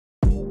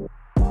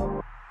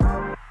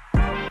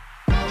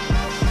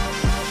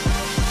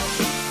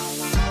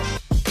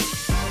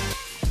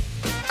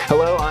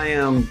Hello, I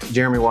am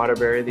Jeremy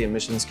Waterbury, the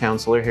admissions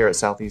counselor here at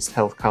Southeast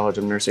Health College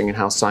of Nursing and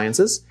Health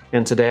Sciences.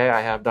 And today I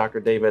have Dr.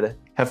 David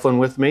Heflin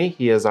with me.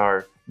 He is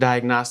our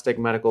Diagnostic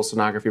Medical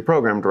Sonography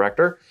Program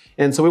Director.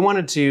 And so we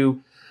wanted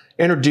to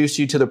introduce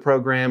you to the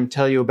program,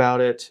 tell you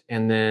about it,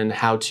 and then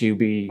how to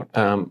be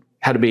an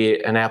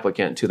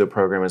applicant to the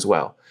program as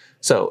well.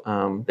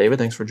 So, David,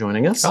 thanks for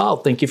joining us. Oh,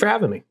 thank you for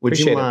having me. Would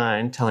you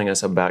mind telling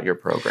us about your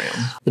program?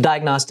 The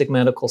Diagnostic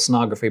Medical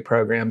Sonography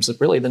program is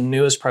really the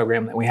newest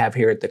program that we have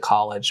here at the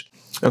college.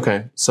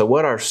 Okay, so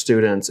what are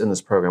students in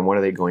this program? What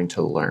are they going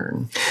to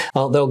learn?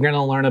 Well, they're going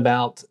to learn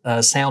about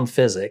sound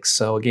physics.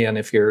 So again,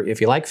 if you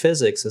like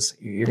physics,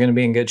 you're going to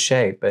be in good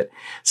shape. But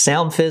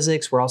sound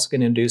physics, we're also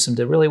going to introduce them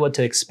to really what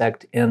to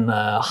expect in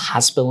the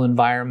hospital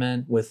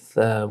environment with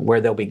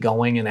where they'll be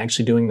going and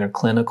actually doing their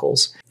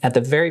clinicals. At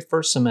the very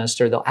first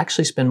semester, they'll actually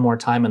spend more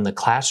time in the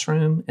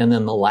classroom and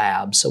then the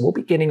lab. So we'll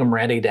be getting them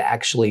ready to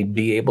actually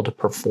be able to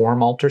perform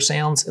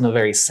ultrasounds in a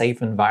very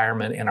safe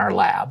environment in our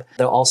lab.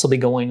 They'll also be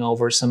going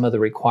over some of the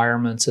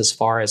requirements as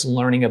far as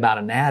learning about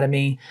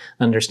anatomy,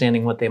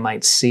 understanding what they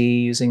might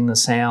see using the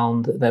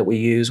sound that we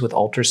use with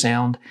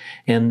ultrasound.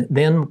 And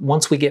then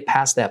once we get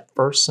past that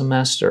first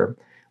semester,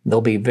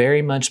 they'll be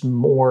very much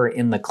more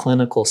in the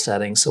clinical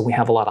setting. So we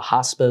have a lot of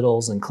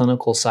hospitals and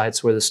clinical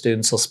sites where the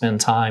students will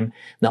spend time.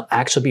 They'll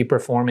actually be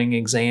performing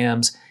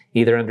exams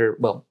either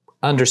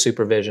under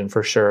supervision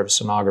for sure of a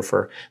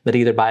sonographer, but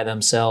either by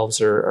themselves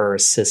or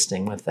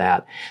assisting with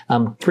that.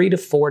 3 to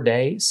 4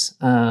 days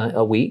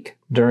a week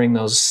during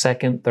those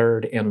second,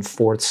 third, and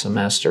fourth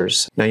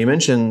semesters. Now you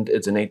mentioned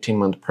it's an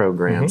 18-month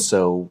program.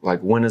 So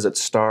like when does it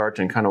start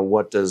and kind of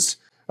what does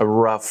a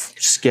rough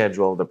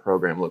schedule of the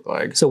program look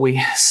like? So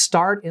we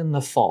start in the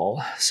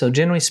fall. So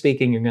generally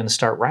speaking, you're going to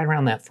start right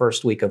around that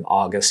first week of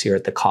August here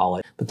at the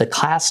college. But the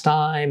class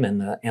time and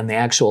the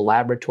actual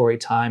laboratory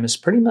time is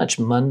pretty much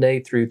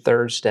Monday through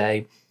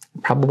Thursday,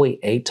 probably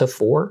 8 to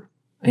 4.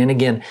 And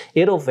again,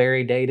 it'll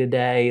vary day to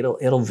day.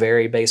 It'll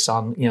vary based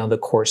on, the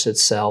course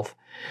itself.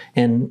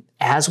 And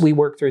as we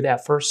work through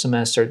that first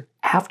semester,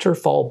 after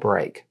fall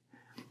break,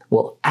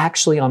 we'll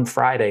actually on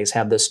Fridays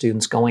have the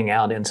students going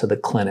out into the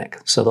clinic.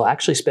 So they'll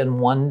actually spend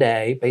one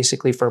day,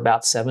 basically for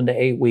about 7 to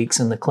 8 weeks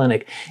in the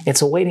clinic.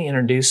 It's a way to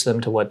introduce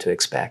them to what to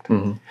expect.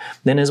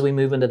 Then as we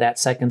move into that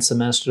second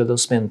semester, they'll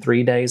spend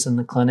 3 days in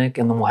the clinic,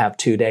 and then we'll have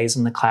 2 days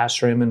in the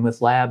classroom and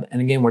with lab.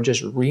 And again, we're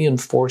just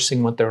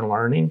reinforcing what they're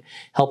learning,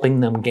 helping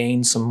them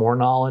gain some more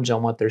knowledge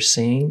on what they're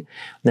seeing.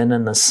 Then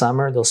in the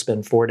summer, they'll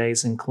spend 4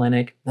 days in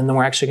clinic, and then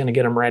we're actually going to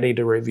get them ready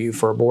to review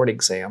for a board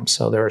exam.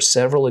 So there are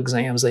several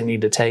exams they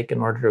need to take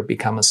in order to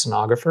become a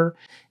sonographer,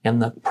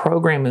 and the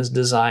program is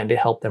designed to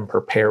help them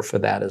prepare for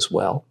that as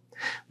well.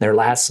 Their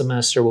last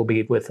semester will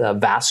be with a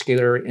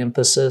vascular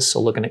emphasis,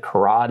 so looking at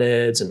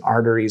carotids and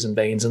arteries and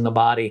veins in the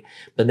body,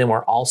 but then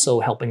we're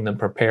also helping them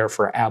prepare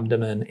for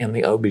abdomen and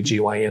the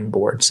OBGYN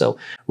board. So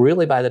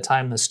really by the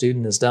time the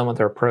student is done with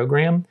our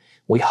program,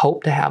 we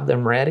hope to have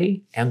them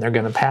ready, and they're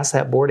going to pass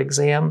that board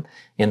exam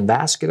in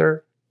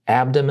vascular,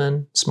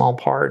 abdomen, small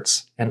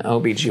parts, and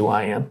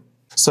OBGYN.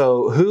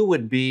 So who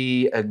would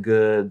be a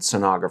good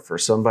sonographer?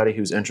 Somebody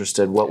who's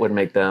interested, what would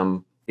make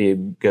them be a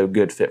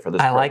good fit for this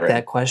program? I like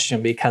that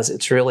question because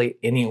it's really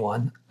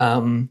anyone.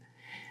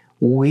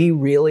 We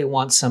really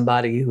want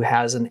somebody who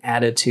has an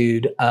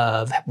attitude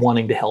of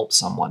wanting to help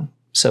someone.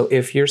 So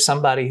if you're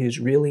somebody who's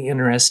really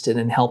interested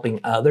in helping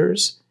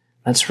others,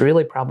 that's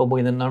really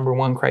probably the number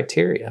one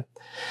criteria.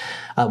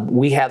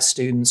 We have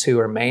students who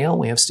are male.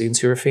 We have students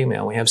who are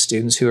female. We have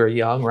students who are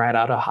young, right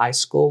out of high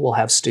school. We'll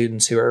have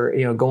students who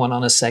are, going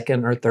on a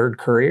second or third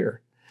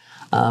career.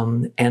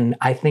 And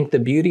I think the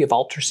beauty of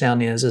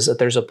ultrasound is that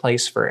there's a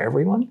place for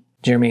everyone.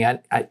 Jeremy,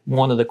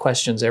 one of the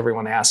questions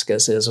everyone asks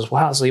us is,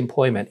 well, how's the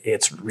employment?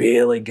 It's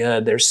really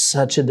good. There's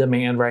such a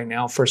demand right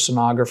now for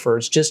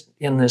sonographers just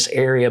in this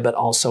area, but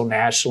also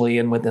nationally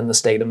and within the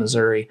state of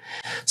Missouri.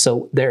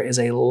 So there is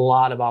a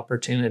lot of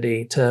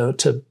opportunity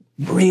to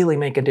really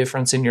make a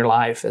difference in your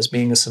life as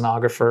being a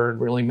sonographer and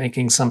really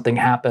making something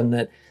happen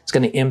that is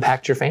going to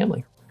impact your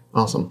family.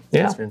 Awesome.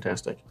 Yeah. That's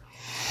fantastic.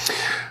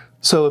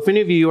 So if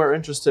any of you are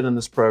interested in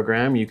this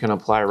program, you can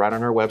apply right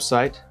on our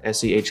website,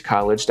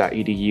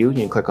 sehcollege.edu. You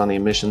can click on the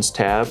admissions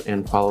tab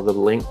and follow the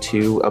link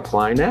to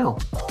apply now.